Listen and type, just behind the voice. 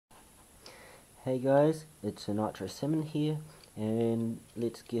Hey guys, it's a Nitro Salmon here, and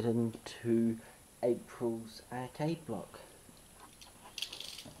let's get into April's arcade block.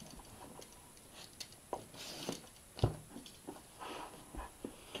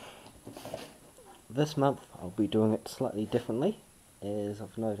 This month I'll be doing it slightly differently, as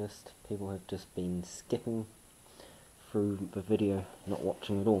I've noticed people have just been skipping through the video, not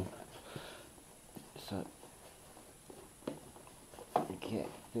watching at all. So, get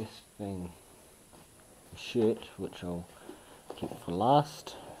this thing shirt, which I'll keep for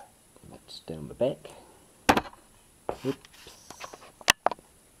last. That's down the back. Oops.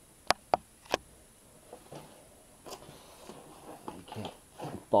 Okay,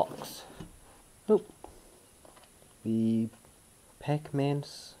 box. Nope. The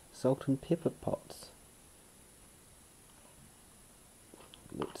Pac-Man's salt and pepper pots.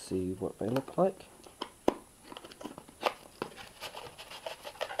 Let's see what they look like.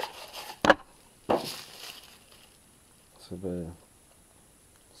 So the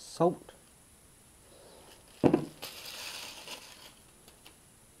salt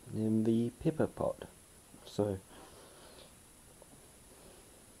and the pepper pot. So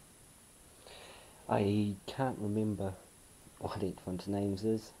I can't remember what each one's names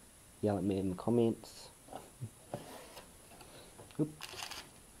is. Yell at me in the comments. Oops.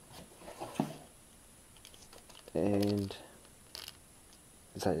 And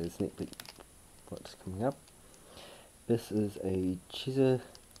so it's neatly what's coming up. This is a treasure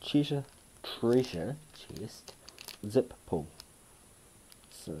chest zip pull.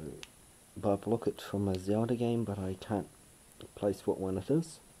 So, by the look, it's from a Zelda game, but I can't place what one it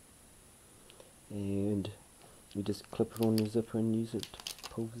is. And you just clip it on your zipper and use it to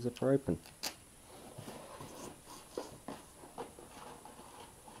pull the zipper open.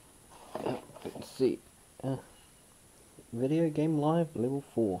 Let's see. Video Game Live Level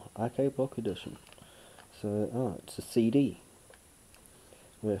 4 Arcade Block Edition. So, it's a CD.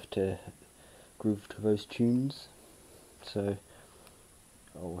 We have to groove to those tunes. So,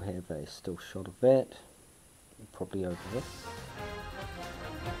 I'll have a still shot of that. Probably over this.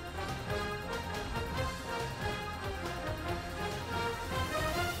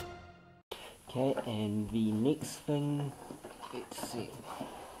 Okay, and the next thing, let's see.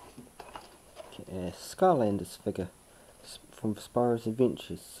 Okay, a Skylanders figure from Spyro's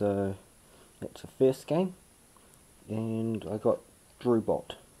Adventures. So, that's the first game. And I got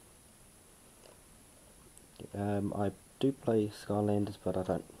Drewbot. I do play Skylanders, but I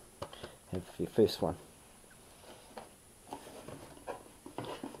don't have the first one.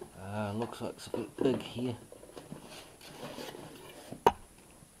 Looks like it's a bit big here.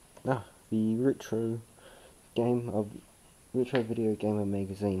 The Retro Video Gamer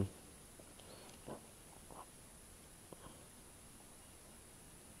magazine.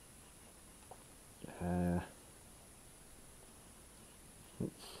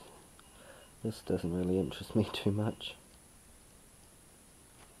 This doesn't really interest me too much.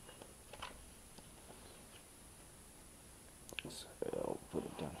 So I'll put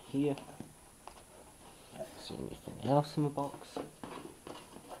it down here. See anything else in the box?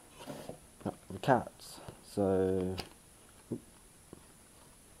 Oh, the cards. So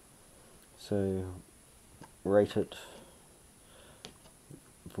rate it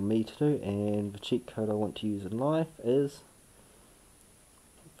for me to do, and the cheat code I want to use in life is,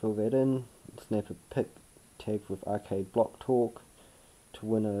 fill that in, snap a pic, tag with Arcade Block Talk to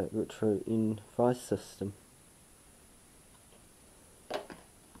win a Retro N5 system.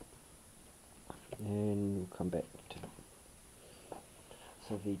 And we'll come back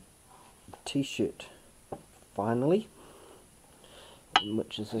to the t-shirt finally,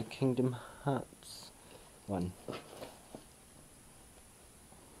 which is a Kingdom Hearts one.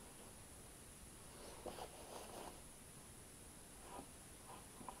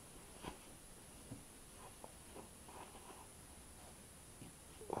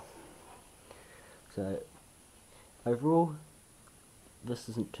 So overall, this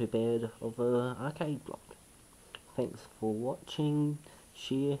isn't too bad of an arcade block. Thanks for watching,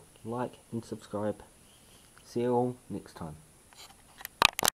 share, like and subscribe. See you all next time.